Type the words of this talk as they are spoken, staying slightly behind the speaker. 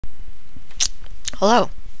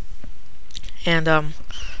Hello, and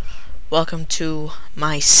welcome to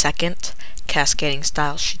my second cascading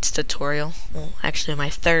style sheets tutorial. Well, actually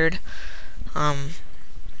my third.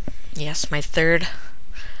 Yes, my third.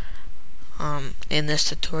 In this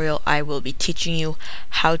tutorial I will be teaching you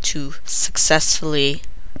how to successfully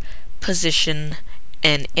position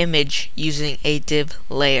an image using a div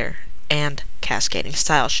layer and cascading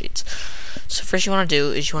style sheets. So first you want to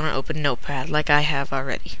do is you want to open Notepad like I have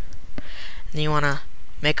already. And you want to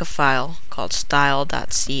make a file called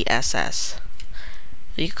style.css.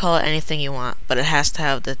 You can call it anything you want, but it has to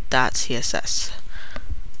have the .css,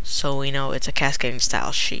 so we know it's a cascading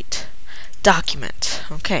style sheet document.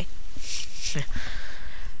 Okay.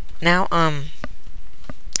 Now,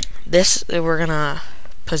 this we're gonna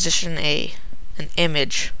position an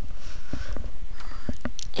image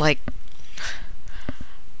like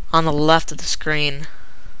on the left of the screen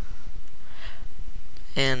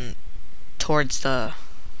and towards the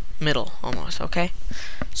middle almost. Okay,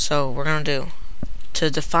 so we're gonna do to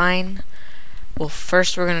define, well,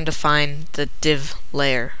 first we're gonna define the div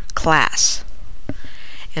layer class,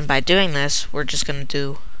 and by doing this we're gonna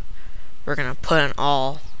put in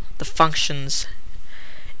all the functions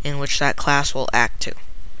in which that class will act to.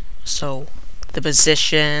 So the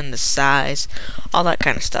position, the size, all that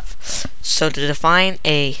kind of stuff. So to define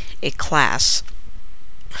a class,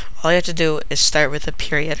 all you have to do is start with a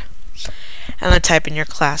period and then type in your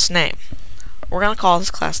class name. We're going to call this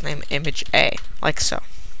class name image A, like so.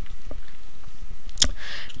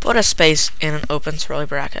 Put a space in an open curly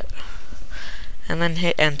bracket and then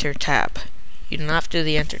hit enter tab. You don't have to do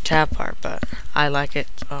the enter tab part, but I like it.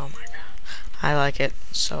 Oh my god, I like it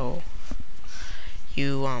so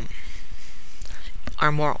you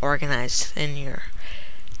are more organized in your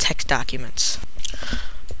text documents.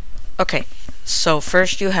 Okay, so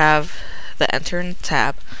first you have the enter and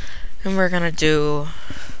tab, and we're gonna do,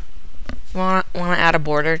 wanna add a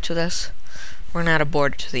border to this. We're gonna add a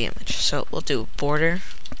border to the image, so we'll do border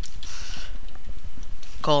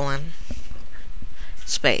colon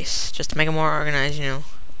space, just to make it more organized.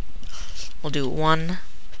 We'll do 1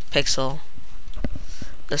 pixel.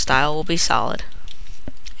 The style will be solid,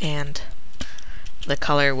 and the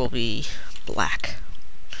color will be black.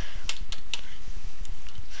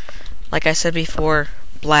 Like I said before,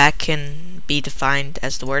 black can be defined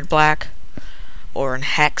as the word black, or in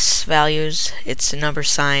hex values, it's a number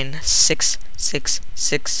sign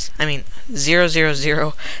 666. I mean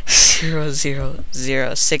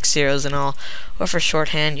 0000000, 6 zeros and all. Or for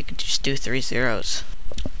shorthand, you could just do 3 zeros.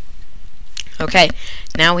 Okay,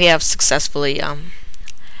 now we have successfully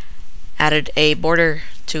added a border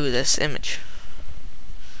to this image.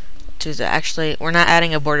 Actually, we're not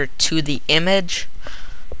adding a border to the image.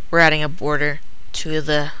 We're adding a border to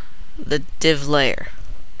the div layer,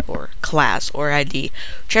 or class, or ID,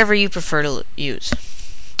 whichever you prefer to use.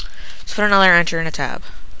 So put another enter in a tab,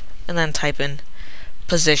 and then type in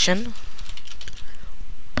position.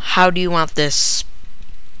 How do you want this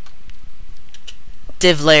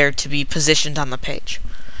div layer to be positioned on the page?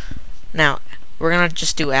 Now, we're gonna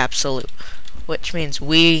just do absolute, which means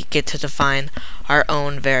we get to define our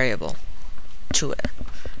own variable to it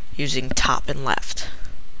using top and left.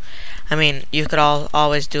 I mean, you could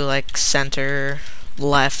always do like center,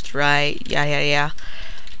 left, right, yeah.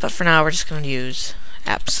 But for now, we're just going to use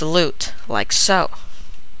absolute, like so.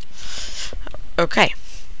 Okay.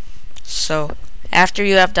 So after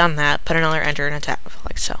you have done that, put another enter in a tab,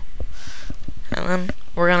 like so. And then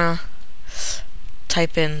we're going to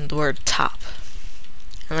type in the word top,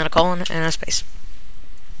 and then a colon and a space.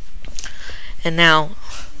 And now,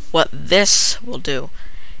 what this will do,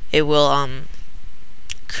 it will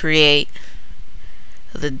create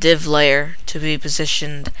the div layer to be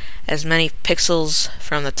positioned as many pixels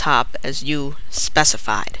from the top as you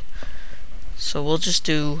specified. So we'll do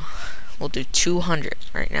 200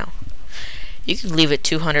 right now. You can leave it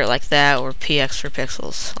 200 like that, or px for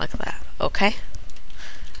pixels like that. Okay?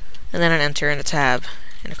 And then an enter and a tab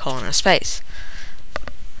and a colon and a space.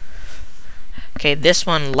 Okay, this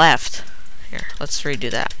one left. Here, let's redo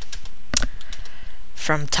that.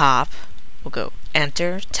 From top, we'll go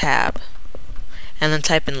enter, tab, and then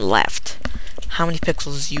type in left. How many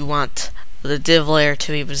pixels you want the div layer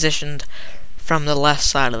to be positioned from the left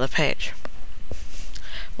side of the page.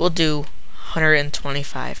 We'll do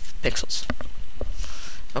 125 pixels.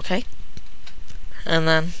 Okay? And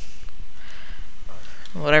then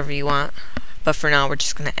whatever you want. But for now, we're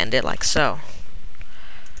just going to end it like so.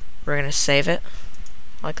 We're going to save it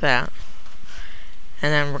like that.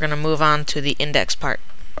 And then we're going to move on to the index part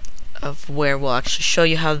of where we'll actually show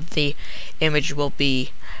you how the image will be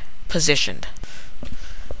positioned.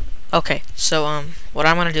 Okay, so what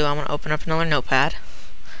I'm gonna do, I'm gonna open up another notepad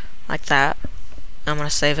like that. I'm gonna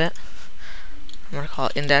save it. I'm gonna call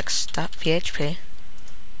it index.php.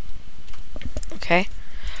 Okay.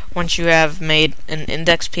 Once you have made an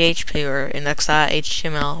index.php or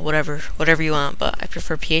index.html, whatever you want, but I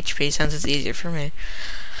prefer PHP since it's easier for me.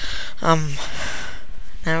 Now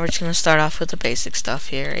we're just gonna start off with the basic stuff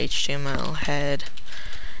here: HTML head,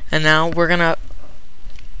 and now we're gonna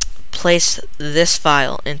place this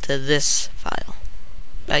file into this file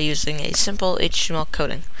by using a simple HTML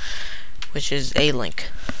coding, which is a link.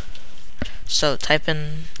 So type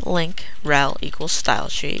in link rel equals style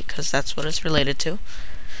sheet, because that's what it's related to.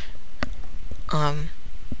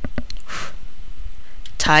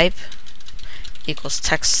 Type equals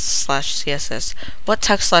text/CSS. What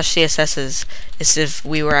text/CSS is if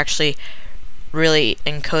we were actually really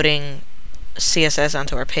encoding CSS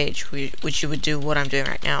onto our page, which you would do what I'm doing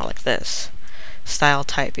right now, like this. Style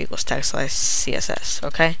type equals text/CSS.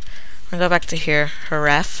 Okay, I'm gonna go back to here,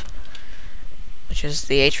 href, which is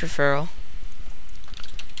the h referral,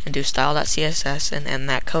 and do style.css and end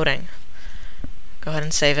that coding. Go ahead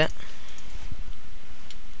and save it,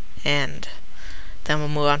 and then we'll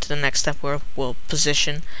move on to the next step where we'll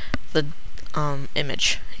position the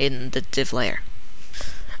image in the div layer.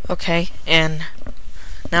 Okay, and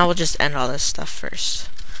now we'll just end all this stuff first,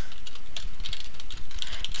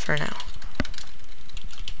 for now.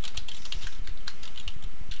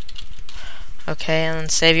 Okay, and then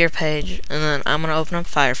save your page, and then I'm gonna open up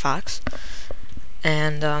Firefox,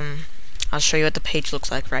 and I'll show you what the page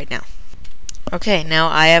looks like right now. Okay, now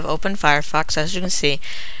I have opened Firefox, as you can see,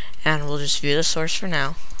 and we'll just view the source for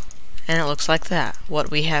now, and it looks like that.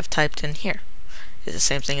 What we have typed in here is the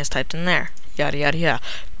same thing as typed in there. Yada yada yada.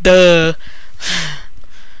 Duh!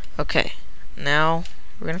 Okay, now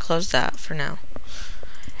we're gonna close that for now.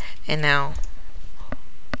 And now,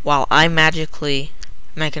 while I magically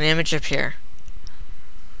make an image appear,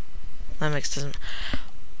 in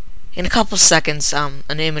a couple seconds, an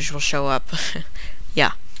image will show up.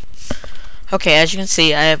 Yeah. Okay, as you can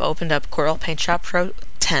see, I have opened up Corel Paint Shop Pro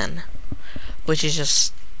 10, which is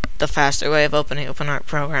just the faster way of opening OpenArt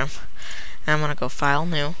program. And I'm gonna go File,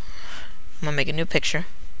 New. I'm gonna make a new picture.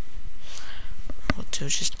 We'll do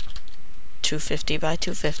just 250 by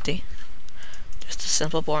 250. Just a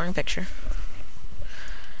simple, boring picture.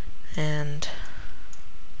 And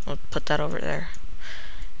we'll put that over there.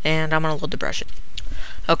 And I'm gonna load the brushes.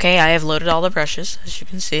 Okay, I have loaded all the brushes. As you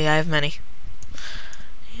can see, I have many.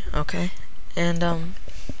 Okay, and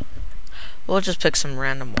we'll just pick some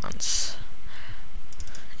random ones.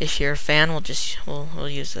 If you're a fan, we'll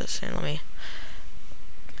use this. And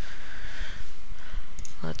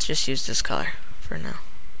let's just use this color for now.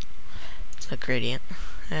 It's a gradient.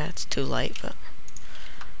 Yeah, it's too light, but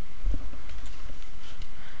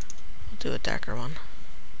we'll do a darker one.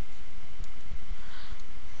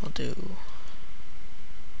 We'll do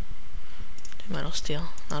metal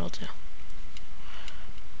steel. That'll do.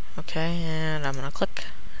 Okay, and I'm gonna click,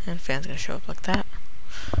 and fan's gonna show up like that.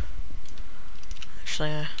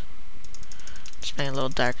 Actually, just make it a little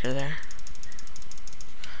darker there.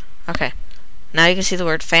 Okay, now you can see the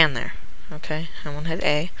word fan there. Okay, I'm gonna hit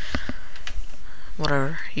A.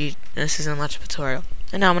 Whatever, this isn't much of a tutorial.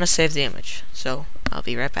 And now I'm gonna save the image, so I'll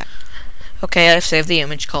be right back. Okay, I've saved the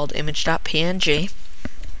image called image.png.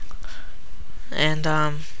 And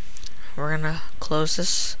we're gonna close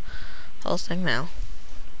this whole thing now.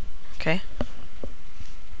 Okay.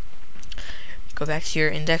 Go back to your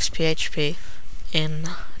index.php in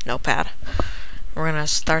Notepad. We're gonna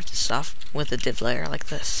start this off with a div layer like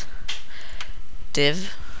this.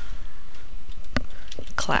 Div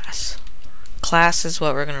class. Class is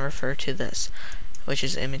what we're gonna refer to this, which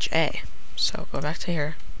is image A. So go back to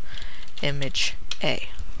here, image A.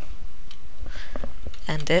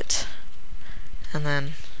 End it, and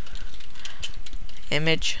then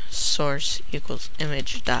image source equals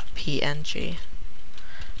image.png,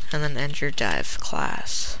 and then end your div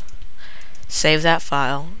class. Save that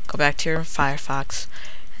file, go back to your Firefox,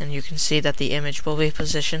 and you can see that the image will be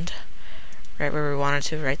positioned right where we want it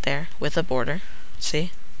to, right there, with a border.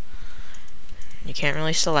 See? You can't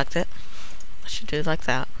really select it. I should do it like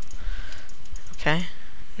that. Okay?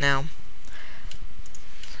 Now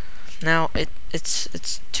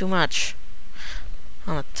it's too much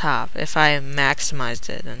on the top. If I maximized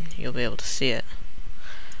it, then you'll be able to see it.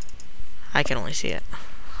 I can only see it.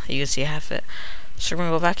 You can see half it. So we're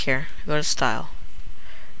gonna go back here, go to style.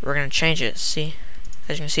 We're gonna change it. See,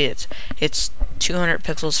 as you can see, it's 200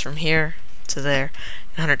 pixels from here to there,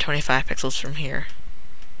 and 125 pixels from here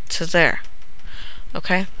to there.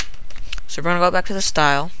 Okay. So we're gonna go back to the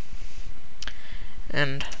style,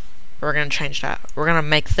 and we're gonna change that. We're gonna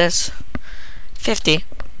make this 50,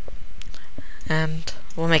 and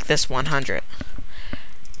we'll make this 100.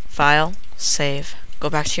 File, save, go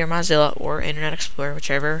back to your Mozilla or Internet Explorer,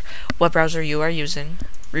 whichever web browser you are using,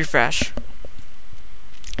 refresh,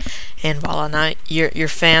 and voila, now your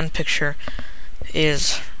fan picture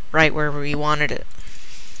is right where we wanted it.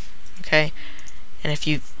 Okay, and if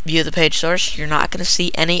you view the page source, you're not going to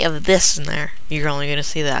see any of this in there. You're only going to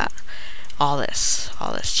see that. All this.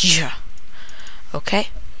 Yeah. Okay.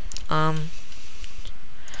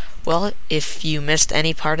 Well, if you missed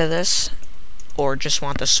any part of this, or just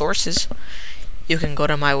want the sources, you can go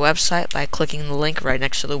to my website by clicking the link right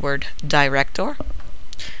next to the word director.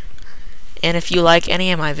 And if you like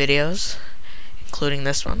any of my videos, including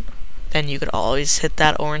this one, then you could always hit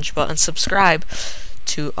that orange button subscribe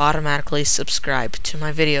to automatically subscribe to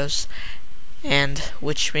my videos, and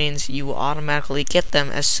which means you will automatically get them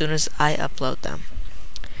as soon as I upload them.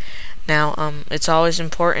 Now, it's always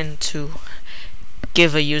important to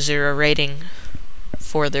give a user a rating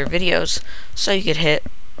for their videos, so you could hit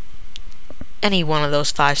any one of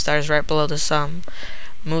those 5 stars right below this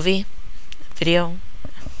moving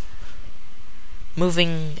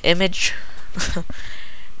image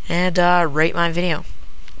and rate my video.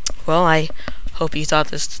 Well, I hope you thought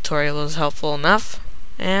this tutorial was helpful enough,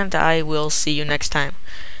 and I will see you next time,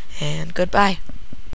 and goodbye.